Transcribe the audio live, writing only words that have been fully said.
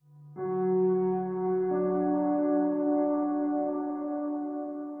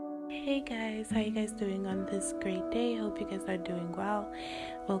guys? How you guys doing on this great day? Hope you guys are doing well.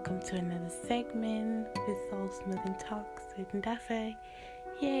 Welcome to another segment with Soul Smoothing Talks with Ndafe.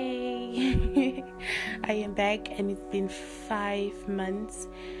 Yay! I am back and it's been 5 months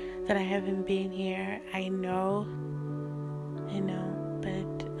that I haven't been here. I know,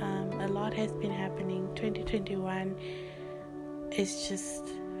 but a lot has been happening. 2021 is just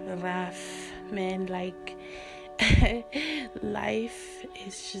rough, man. Like, life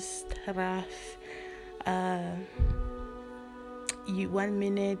is just rough. You 1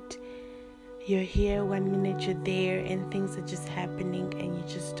 minute you're here, 1 minute you're there, and things are just happening and you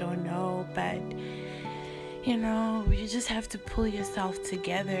just don't know. But you just have to pull yourself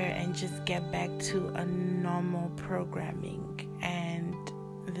together and just get back to a normal programming. And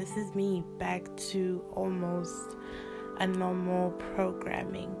this is me back to almost a normal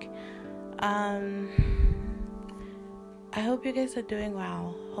programming. I hope you guys are doing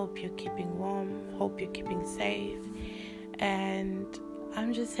well. Hope you're keeping warm. Hope you're keeping safe. And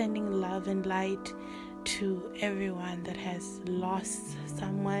I'm just sending love and light to everyone that has lost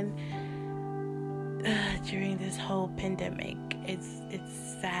someone during this whole pandemic. It's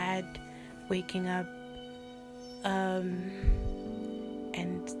sad waking up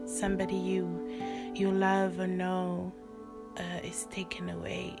and somebody you love or know is taken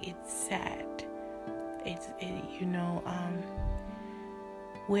away. It's sad.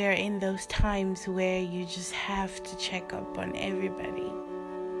 We're in those times where you just have to check up on everybody.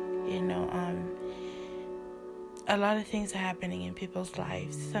 A lot of things are happening in people's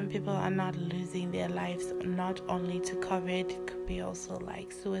lives. Some people are not losing their lives not only to COVID, it could be also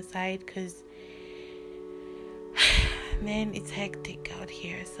like suicide, because man, it's hectic out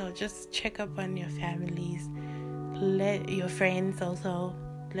here. So just check up on your families. Let your friends also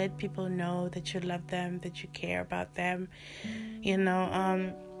let people know that you love them, that you care about them. You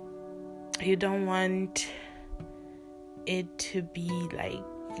don't want it to be like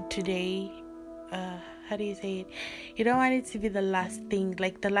today. How do you say it? You don't want it to be the last thing.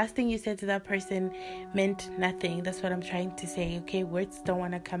 Like the last thing you said to that person meant nothing. That's what I'm trying to say. Okay, words don't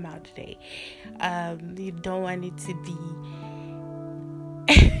want to come out today. You don't want it to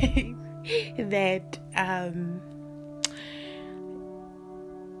be that.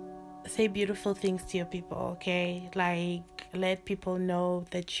 Say beautiful things to your people, okay? Like, let people know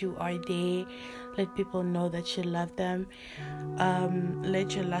that you are there. Let people know that you love them.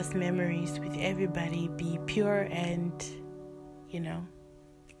 Let your last memories with everybody be pure and,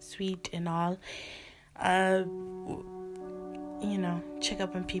 sweet and all. Check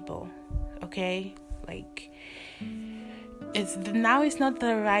up on people, okay? Like, it's not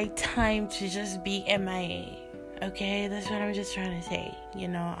the right time to just be MIA. Okay, that's what I'm just trying to say.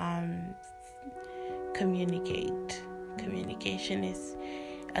 Communicate. Communication is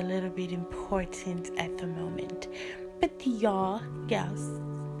a little bit important at the moment. But yes, guys,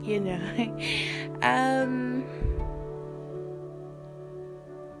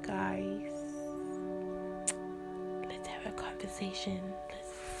 let's have a conversation.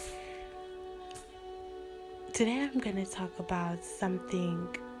 Today I'm gonna talk about something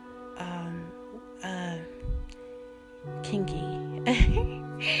kinky.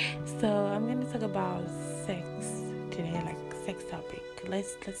 So I'm gonna talk about sex today, like sex topic.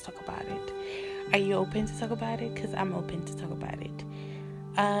 Let's talk about it. Are you open to talk about it? Because I'm open to talk about it.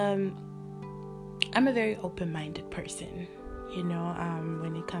 I'm a very open-minded person,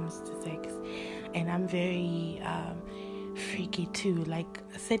 when it comes to sex, and I'm very freaky too. Like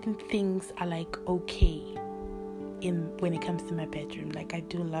certain things are like okay when it comes to my bedroom. Like I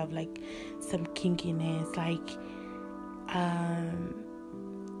do love like some kinkiness, like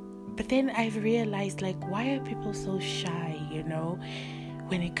but then I've realized, like, why are people so shy,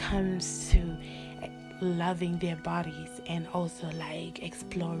 when it comes to loving their bodies and also like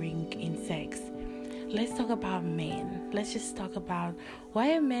exploring in sex. Let's talk about men. Let's just talk about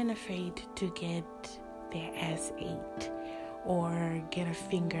why are men afraid to get their ass ate or get a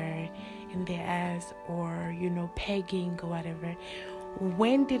finger in their ass or pegging or whatever.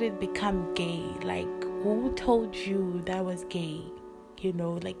 When did it become gay? Like, who told you that was gay?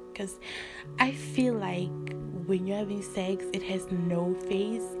 Because I feel like when you're having sex, it has no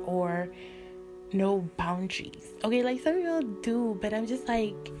face or no boundaries. Okay, like some people do, but I'm just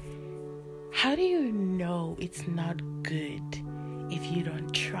like, how do you know it's not good if you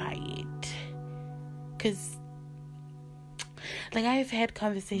don't try it? Because, like, I've had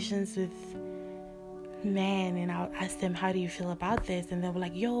conversations with men and I'll ask them, how do you feel about this? And they'll be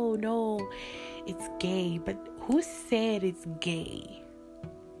like, yo, no, it's gay. But who said it's gay?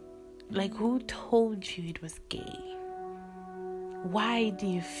 Like, who told you it was gay? why do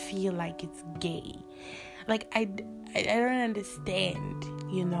you feel like it's gay? Like, I don't understand,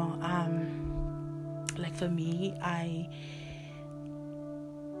 you know. Like for me,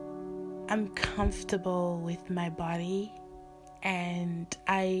 I'm comfortable with my body, and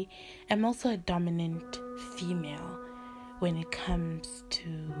I am also a dominant female when it comes to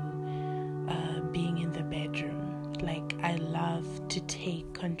being in the bedroom. Like, I love to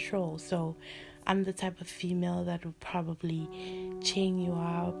take control, so I'm the type of female that would probably chain you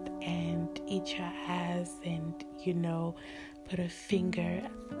up and eat your ass and, you know, put a finger.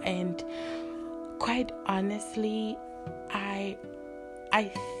 And quite honestly, I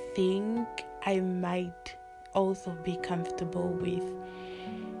think I might also be comfortable with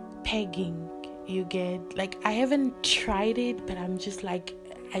pegging. You get, like, I haven't tried it, but I'm just like,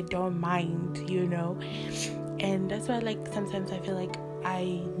 I don't mind, you know. And that's why, like, sometimes I feel like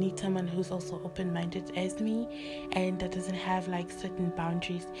I need someone who's also open-minded as me, and that doesn't have like certain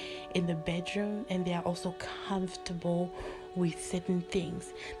boundaries in the bedroom, and they are also comfortable with certain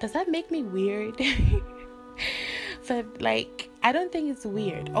things. Does that make me weird? But like, I don't think it's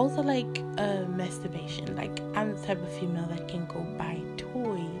weird. Also, like, masturbation. Like, I'm the type of female that can go buy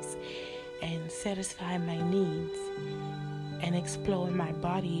toys and satisfy my needs and explore my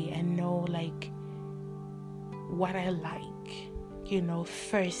body and know like what I like, you know,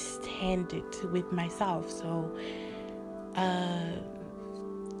 first handed with myself. So I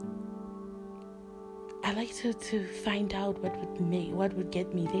like to find out what would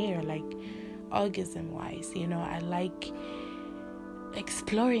get me there, like orgasm wise, you know. I like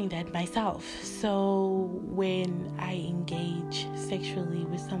exploring that myself. So when I engage sexually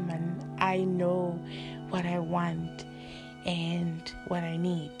with someone, I know what I want and what I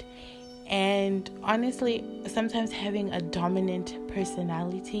need. And honestly, sometimes having a dominant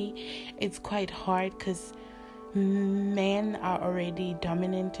personality, it's quite hard because men are already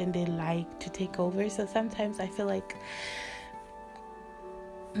dominant and they like to take over. So sometimes I feel like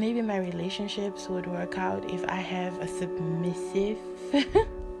maybe my relationships would work out if I have a submissive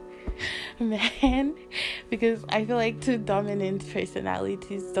man, because I feel like two dominant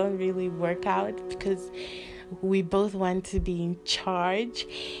personalities don't really work out because we both want to be in charge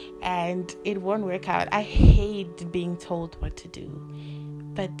and it won't work out. I hate being told what to do,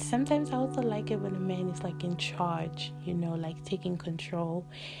 but sometimes I also like it when a man is like in charge, you know, like taking control.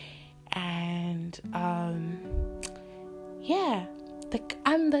 And yeah, like,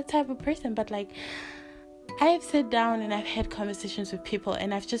 I'm that type of person. But like, I've sat down and I've had conversations with people,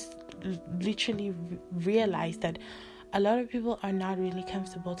 and I've just literally realized that a lot of people are not really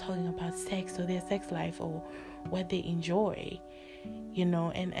comfortable talking about sex or their sex life or what they enjoy, you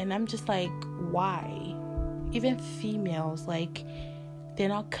know. And I'm just like, why? Even females, like, they're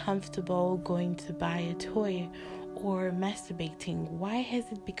not comfortable going to buy a toy or masturbating. Why has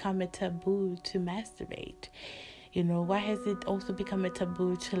it become a taboo to masturbate? You know, why has it also become a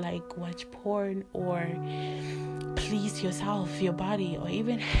taboo to like watch porn or please yourself, your body, or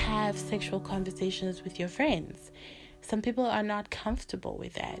even have sexual conversations with your friends? Some people are not comfortable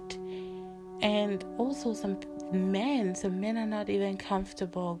with that. And also some men are not even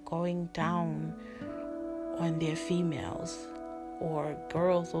comfortable going down on their females, or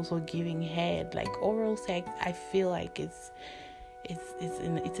girls also giving head. Like, oral sex, I feel like it's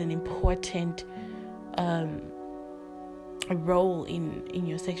an important role in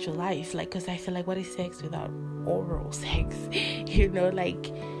your sexual life. Like, because I feel like, what is sex without oral sex? You know,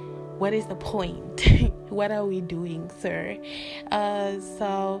 like, what is the point? What are we doing, sir?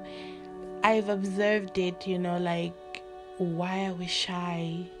 So I've observed it, you know, like, why are we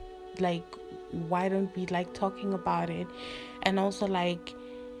shy? Like, why don't we like talking about it? And also, like,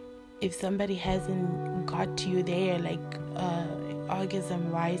 if somebody hasn't got you there, like,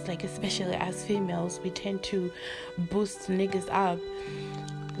 orgasm wise, like, especially as females, we tend to boost niggas up.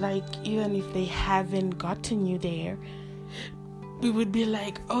 Like, even if they haven't gotten you there, we would be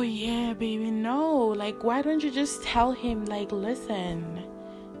like, oh yeah, baby, no. Like, why don't you just tell him, like, listen,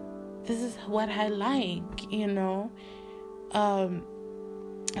 this is what I like, you know?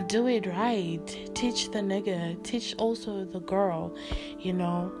 Do it right. Teach the nigga, teach also the girl, you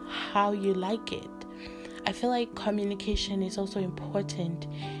know, how you like it. I feel like communication is also important,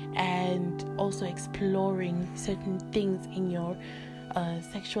 and also exploring certain things in your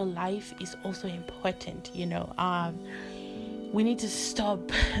sexual life is also important, you know. We need to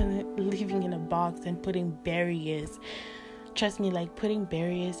stop living in a box and putting barriers. Trust me, like, putting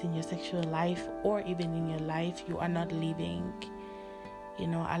barriers in your sexual life or even in your life, you are not living. You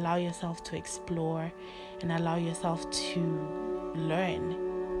know, allow yourself to explore and allow yourself to learn.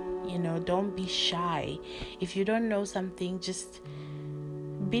 Don't be shy. If you don't know something, just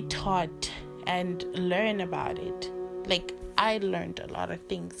be taught and learn about it. Like, I learned a lot of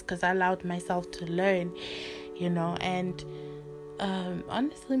things because I allowed myself to learn, and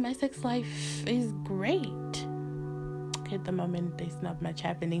honestly, my sex life is great. At the moment, there's not much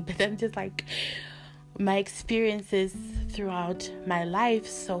happening, but I'm just like, my experiences throughout my life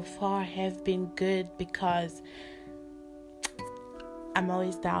so far have been good because I'm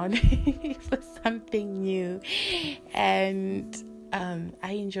always down for something new, and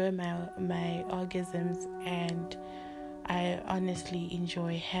I enjoy my orgasms, and I honestly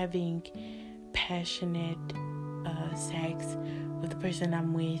enjoy having passionate sex with the person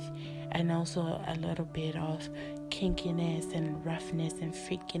I'm with, and also a little bit of kinkiness and roughness and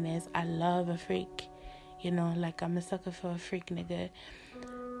freakiness. I love a freak, like I'm a sucker for a freak nigga,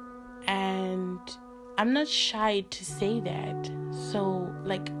 and I'm not shy to say that. So,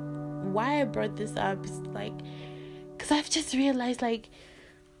 like, why I brought this up is like, because I've just realized, like,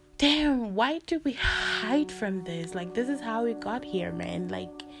 damn, why do we hide from this? Like, this is how we got here, man. Like,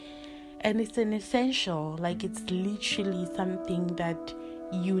 and it's an essential. Like, it's literally something that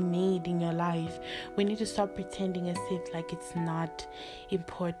you need in your life. We need to stop pretending as if, like, it's not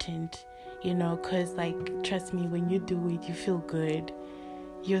important, because, like, trust me, when you do it, you feel good.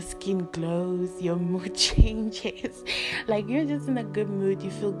 Your skin glows, your mood changes. Like, you're just in a good mood, you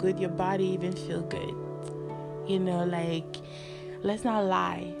feel good, your body even feel good. Like, let's not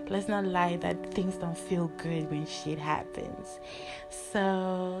lie that things don't feel good when shit happens.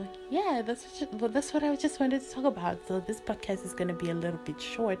 So yeah, that's what I just wanted to talk about. So this podcast is going to be a little bit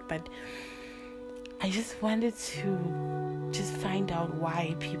short, but I just wanted to just find out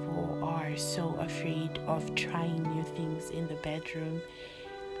why people are so afraid of trying new things in the bedroom.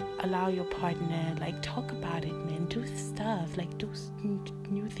 Allow your partner, like, talk about it, man. Do stuff, like, do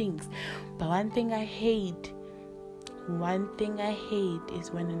new things. But one thing I hate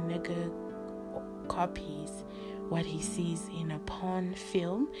is when a nigga copies what he sees in a porn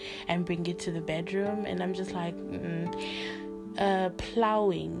film and bring it to the bedroom, and I'm just like,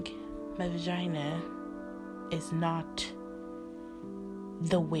 plowing my vagina is not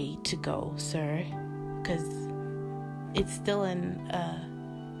the way to go, sir, because it's still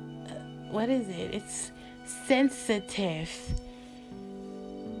what is it? It's sensitive.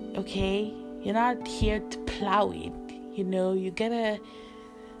 Okay? You're not here to plow it. You gotta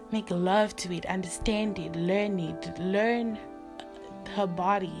make love to it, understand it, learn her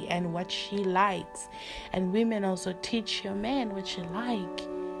body and what she likes. And women also teach your man what you like.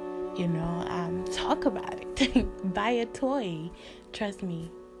 Talk about it. Buy a toy. Trust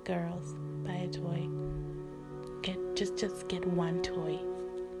me, girls, buy a toy. Just get one toy.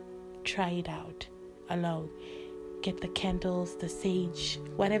 Try it out alone. Get the candles, the sage,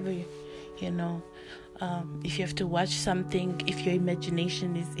 whatever, if you have to watch something, if your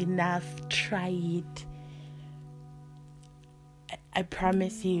imagination is enough, try it. I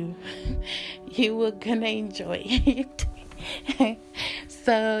promise you, you will gonna enjoy it.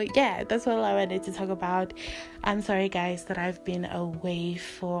 So yeah, that's all I wanted to talk about. I'm sorry, guys, that I've been away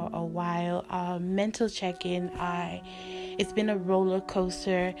for a while. Mental check-in. It's been a roller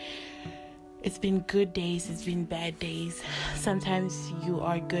coaster. It's been good days, it's been bad days. Sometimes you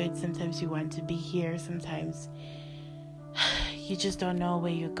are good, sometimes you want to be here, sometimes you just don't know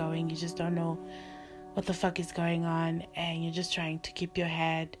where you're going, you just don't know what the fuck is going on, and you're just trying to keep your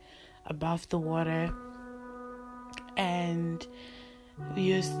head above the water, and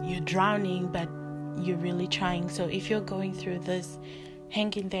you're drowning, but you're really trying. So if you're going through this,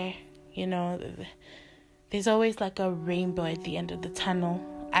 hang in there. There's always like a rainbow at the end of the tunnel.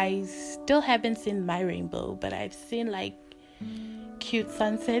 I still haven't seen my rainbow, but I've seen like cute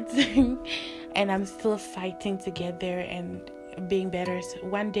sunsets and I'm still fighting to get there and being better. So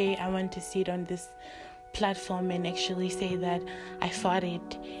one day I want to sit on this platform and actually say that I fought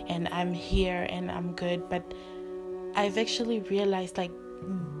it and I'm here and I'm good. But I've actually realized, like,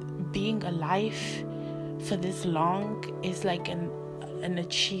 being alive for this long is like an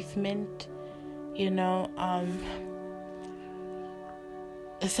achievement,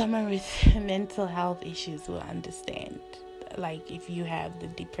 someone with mental health issues will understand. Like, if you have the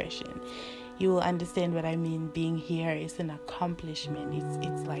depression, you will understand what I mean. Being here is an accomplishment.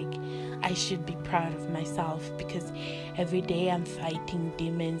 It's like I should be proud of myself, because every day I'm fighting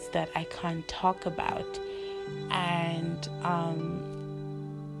demons that I can't talk about, and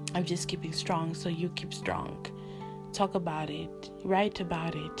I'm just keeping strong. So you keep strong. Talk about it, write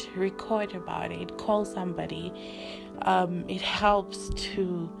about it, record about it, call somebody. It helps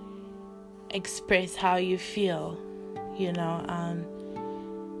to express how you feel,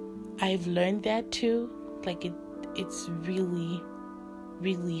 I've learned that too. Like it's really,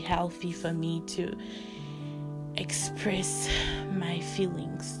 really healthy for me to express my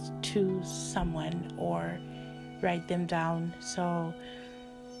feelings to someone or write them down. So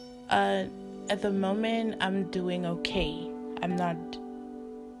at the moment, I'm doing okay. I'm not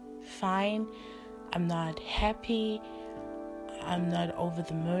fine, I'm not happy, I'm not over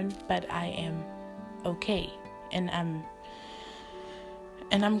the moon, but I am okay, and I'm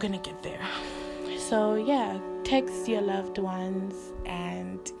gonna get there. So yeah, text your loved ones,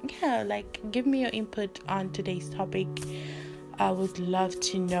 and yeah, like, give me your input on today's topic. I would love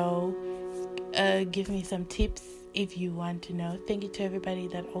to know. Give me some tips if you want to know. Thank you to everybody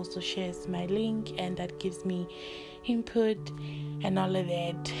that also shares my link and that gives me input and all of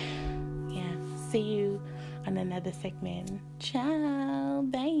that. Yeah, see you on another segment. Ciao,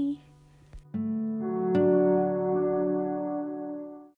 bye.